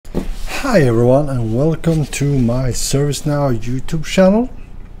Hi everyone, and welcome to my ServiceNow YouTube channel.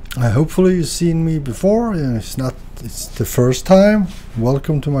 Hopefully you've seen me before, and if not, it's the first time.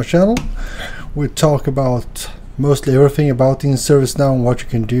 Welcome to my channel. We talk about mostly everything about in ServiceNow and what you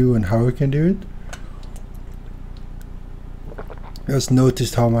can do and how you can do it. Just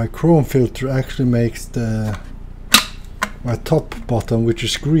noticed how my Chrome filter actually makes my top button, which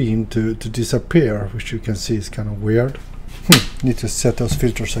is green, to disappear, which you can see is kind of weird. Need to set those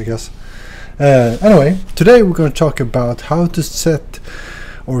filters, I guess. Anyway, today we're going to talk about how to set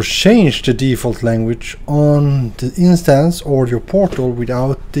or change the default language on the instance or your portal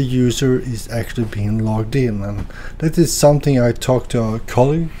without the user is actually being logged in. And that is something I talked to a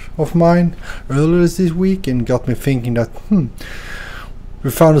colleague of mine earlier this week and got me thinking that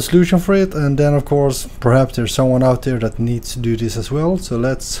we found a solution for it, and then of course perhaps there's someone out there that needs to do this as well. So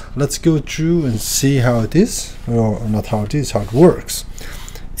let's go through and see how it is, or not how it is, how it works.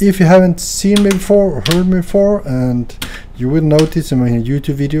 If you haven't seen me before or heard me before, and you will notice in my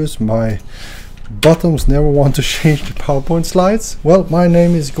YouTube videos my buttons never want to change the PowerPoint slides. Well, my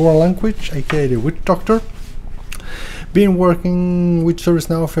name is Untitled, aka the Witch Doctor. Been working with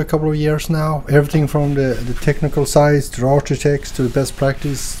ServiceNow for a couple of years now. Everything from the technical sides to the architects to the best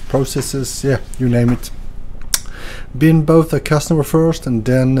practice processes, yeah, you name it. Been both a customer first and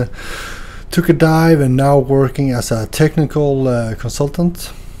then took a dive, and now working as a technical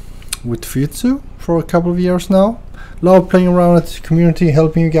consultant with Fujitsu for a couple of years now. Love playing around at the community,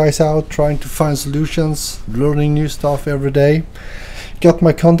 helping you guys out, trying to find solutions, learning new stuff every day. Got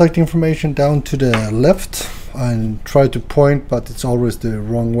my contact information down to the left and try to point, but it's always the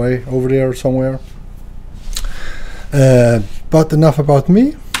wrong way over there somewhere. But enough about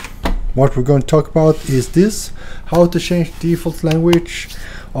me. What we're going to talk about is this: how to change default language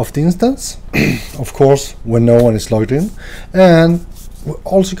of the instance, of course when no one is logged in. And we're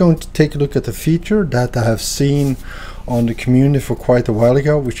also going to take a look at the feature that I have seen on the community for quite a while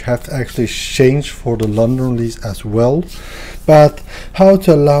ago, which have actually changed for the London release as well. But how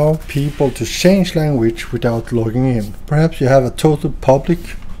to allow people to change language without logging in. Perhaps you have a total public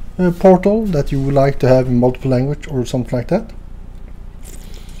portal that you would like to have in multiple language or something like that.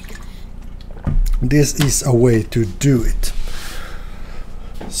 This is a way to do it.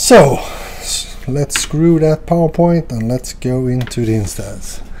 So let's screw that PowerPoint and let's go into the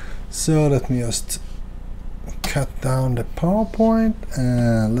instance. So let me just cut down the PowerPoint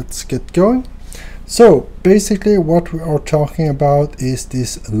and let's get going. So basically what we are talking about is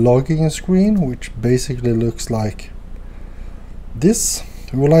this login screen, which basically looks like this.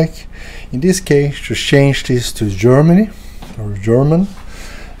 We would like, in this case, to change this to Germany or German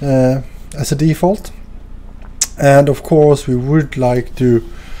as a default. And of course we would like to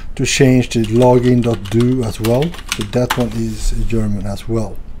change the login.do as well, so that one is German as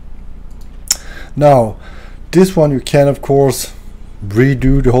well. Now this one you can of course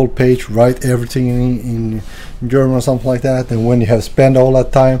redo the whole page, write everything in German or something like that, and when you have spent all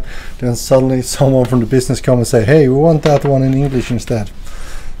that time, then suddenly someone from the business come and say, hey, we want that one in English instead,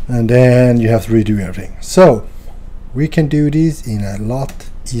 and then you have to redo everything. So we can do this in a lot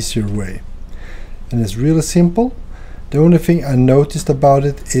easier way, and it's really simple. The only thing I noticed about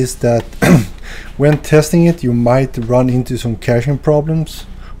it is that when testing it you might run into some caching problems,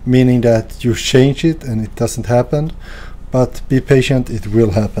 meaning that you change it and it doesn't happen, but be patient, it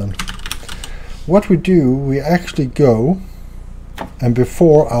will happen. What we do, we actually go, and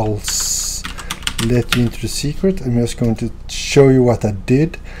before I'll let you into the secret, I'm just going to show you what I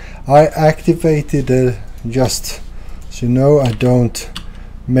did. I activated just so you know I don't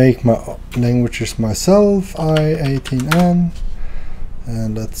make my languages myself. I18N,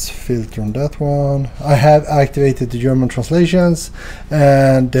 and let's filter on that one. I have activated the German translations,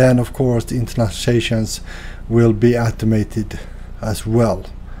 and then of course the translations will be automated as well.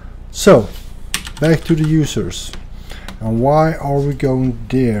 So back to the users. And why are we going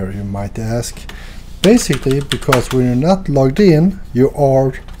there, you might ask? Basically because when you're not logged in, you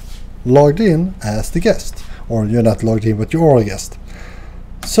are logged in as the guest, or you're not logged in but you are a guest.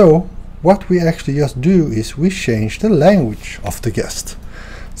 So what we actually just do is we change the language of the guest.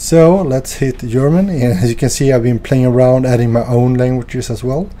 So let's hit German, and as you can see I've been playing around adding my own languages as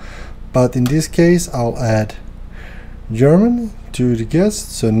well, but in this case I'll add German to the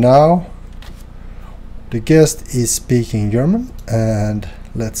guest. So now the guest is speaking German, and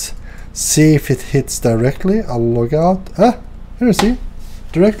let's see if it hits directly. I'll log out. Here you see,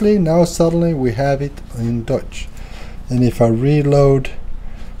 directly now suddenly we have it in Dutch. And if I reload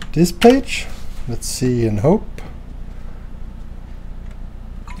this page, let's see and hope.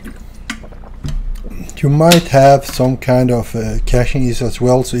 you might have some kind of caching issue as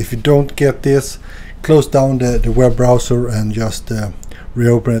well. So if you don't get this, close down the web browser and just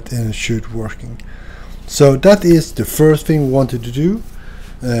reopen it, and it should working. So that is the first thing we wanted to do.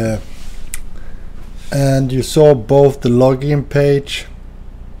 And you saw both the login page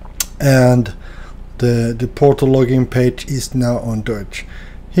and the portal login page is now on Dutch.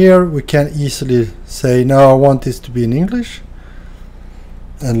 Here we can easily say, now I want this to be in English,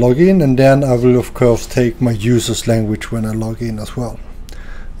 and log in, and then I will of course take my user's language when I log in as well.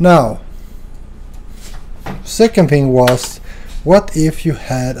 Now, second thing was, what if you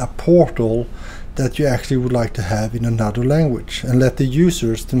had a portal that you actually would like to have in another language, and let the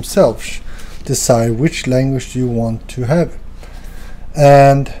users themselves decide which language you want to have?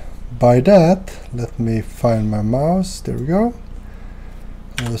 And by that, let me find my mouse, there we go.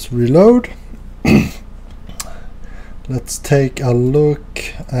 Let's reload. Let's take a look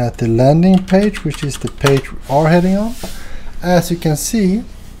at the landing page, which is the page we are heading on. As you can see,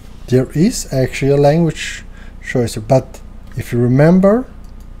 there is actually a language choice, but if you remember,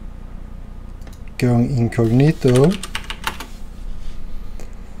 going incognito,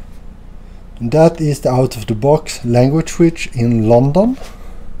 that is the out-of-the-box language switch in London.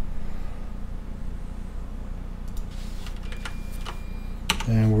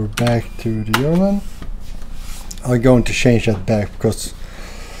 And we're back to the German. I'm going to change that back because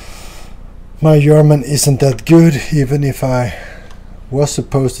my German isn't that good, even if I was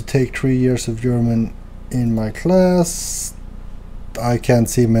supposed to take 3 years of German in my class. I can't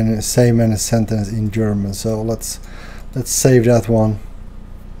say many sentences in German, so let's save that one,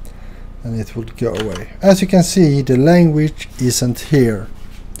 and it will go away. As you can see, the language isn't here,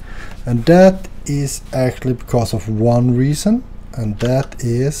 and that is actually because of one reason, and that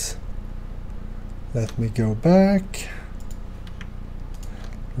is, let me go back,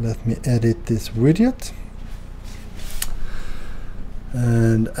 let me edit this widget,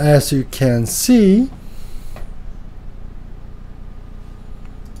 and as you can see,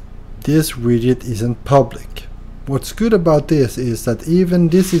 this widget isn't public. What's good about this is that even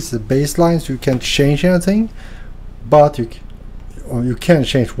this is the baseline, so you can't change anything, but you can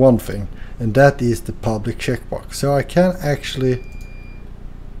change one thing, and that is the public checkbox. So I can actually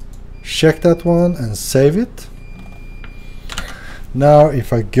check that one and save it. Now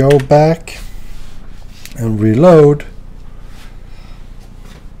if I go back and reload,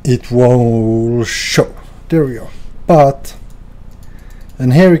 it won't show. There we go. But,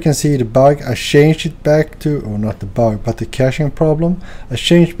 and here you can see the bug. I changed it back to, or not the bug, but the caching problem. I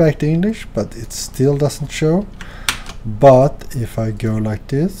changed back to English, but it still doesn't show. But if I go like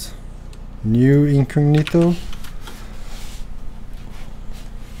this, new incognito,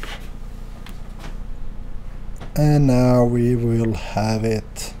 and now we will have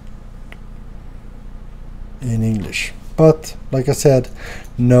it in English. But like I said,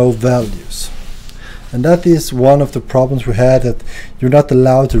 no values. And that is one of the problems we had, that you're not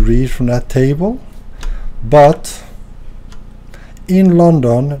allowed to read from that table. But in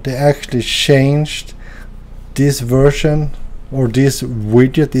London, they actually changed this version, or this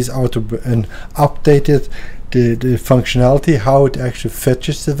widget, this and updated the functionality, how it actually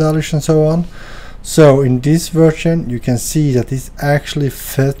fetches the values and so on. So in this version, you can see that it's actually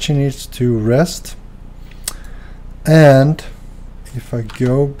fetching it to REST. And if I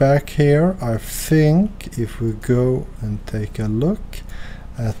go back here, I think if we go and take a look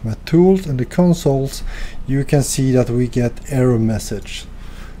at my tools and the consoles, you can see that we get error message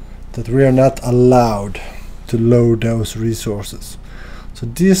that we are not allowed to load those resources. So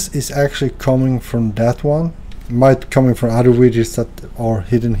this is actually coming from that one. It might coming from other widgets that are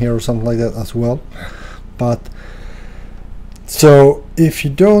hidden here or something like that as well. But so if you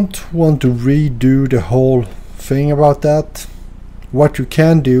don't want to redo the whole thing about that, what you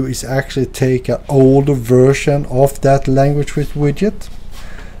can do is actually take an older version of that language widget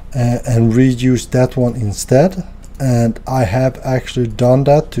and reuse that one instead. And I have actually done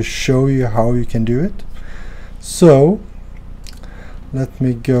that to show you how you can do it. So let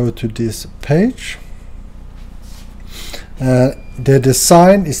me go to this page. The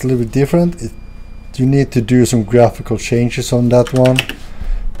design is a little bit different. You need to do some graphical changes on that one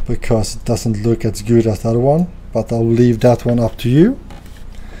because it doesn't look as good as the other one, but I'll leave that one up to you.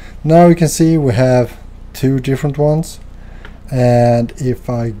 Now you can see we have two different ones, and if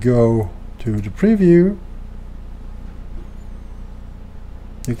I go to the preview,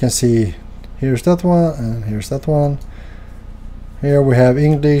 you can see here's that one and here's that one. Here we have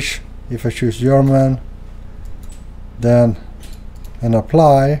English. If I choose German, then and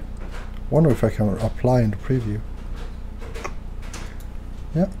apply, wonder if I can apply in the preview.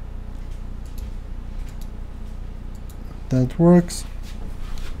 Yeah. that works.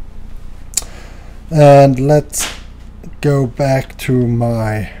 And let's go back to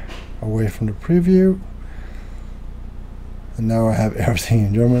my away from the preview. And now I have everything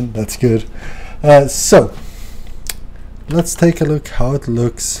in German. That's good. So let's take a look how it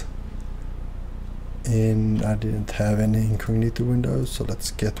looks in. I didn't have any incognito windows, so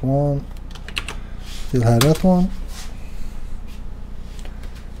let's get one. Still have that one.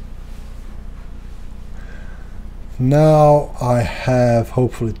 Now I have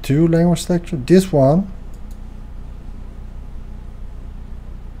hopefully two language selections. This one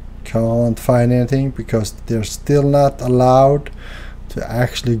can't find anything because they're still not allowed to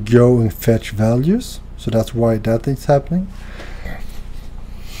actually go and fetch values, so that's why that is happening.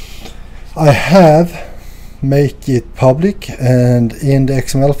 I have make it public, and in the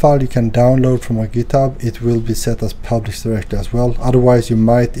XML file you can download from my GitHub, it will be set as public directly as well. Otherwise you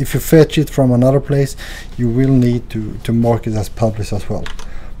might, if you fetch it from another place, you will need to mark it as public as well.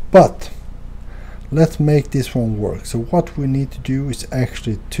 But let's make this one work. So what we need to do is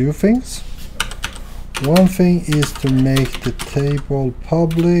actually two things. One thing is to make the table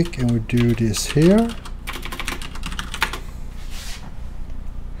public, and we do this here.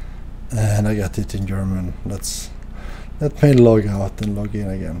 And I got it in German. Let me log out and log in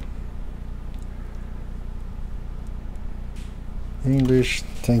again. English,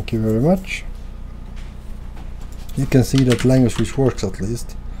 thank you very much. You can see that language which works at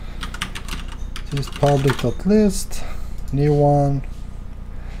least. This public.list, new one,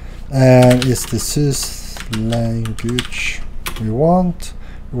 and it's the sys language we want.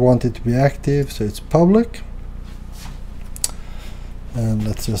 We want it to be active, so it's public. And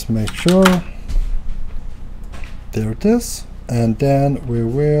let's just make sure. There it is. And then we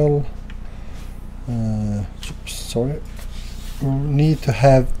will sorry, we need to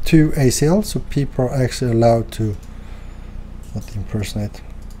have two ACLs, so people are actually allowed to not impersonate,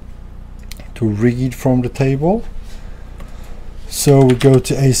 to read from the table. So we go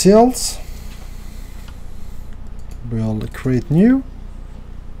to ACLs, we'll create new,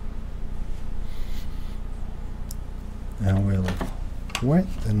 and we'll wait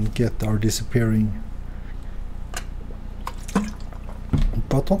and get our disappearing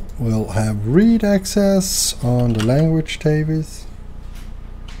button. We'll have read access on the language tables,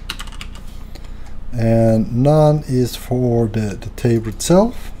 and none is for the table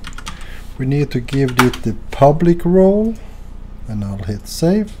itself. We need to give it the public role, and I'll hit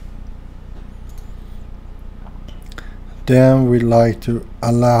save. Then we like to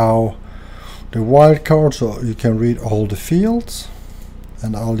allow the wildcard so you can read all the fields,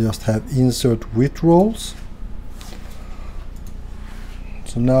 and I'll just have insert with roles.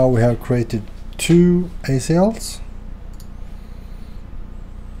 So now we have created two ACLs.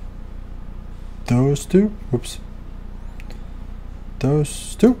 Those two, whoops,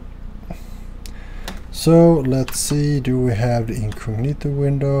 those two. So let's see, do we have the incognito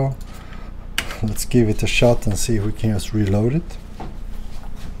window? Let's give it a shot and see if we can just reload it.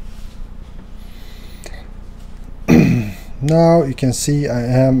 Now you can see I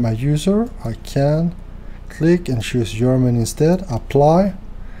am a user. I can click and choose German instead, apply.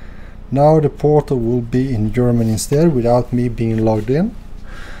 Now the portal will be in German instead without me being logged in.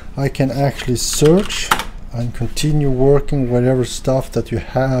 I can actually search and continue working whatever stuff that you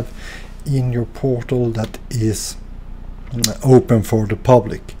have in your portal that is open for the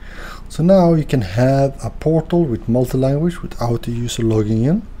public. So now you can have a portal with multi-language without the user logging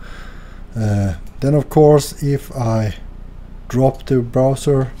in. Then of course, if I drop the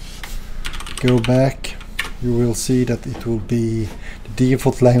browser, go back, you will see that it will be the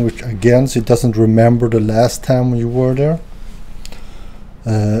default language again, so it doesn't remember the last time you were there.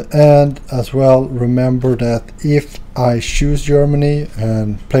 And as well, remember that if I choose Germany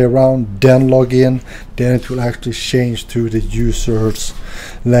and play around, then log in, then it will actually change to the user's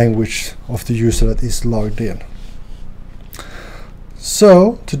language of the user that is logged in.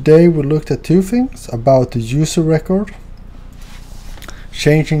 So today we looked at two things about the user record.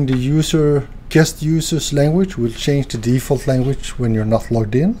 Changing the guest user's language will change the default language when you're not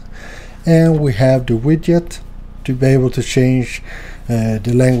logged in, and we have the widget to be able to change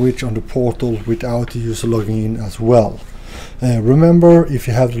the language on the portal without the user logging in as well. Remember, if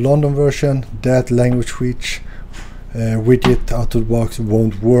you have the London version, that language switch widget out of the box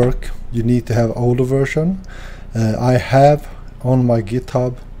won't work. You need to have older version. I have on my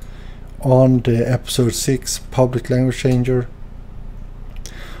GitHub, on the episode 6 public language changer,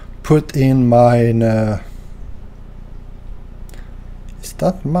 put in mine. Is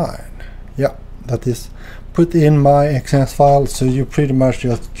that mine? Yeah, that is. Put in my XML file, so you pretty much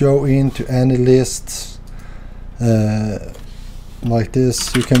just go into any lists like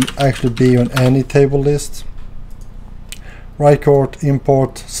this. You can actually be on any table list. Right click,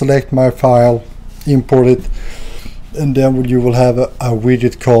 import, select my file, import it, and then you will have a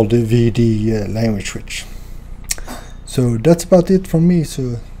widget called the VD language switch. So that's about it from me.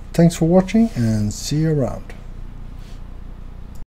 So thanks for watching and see you around.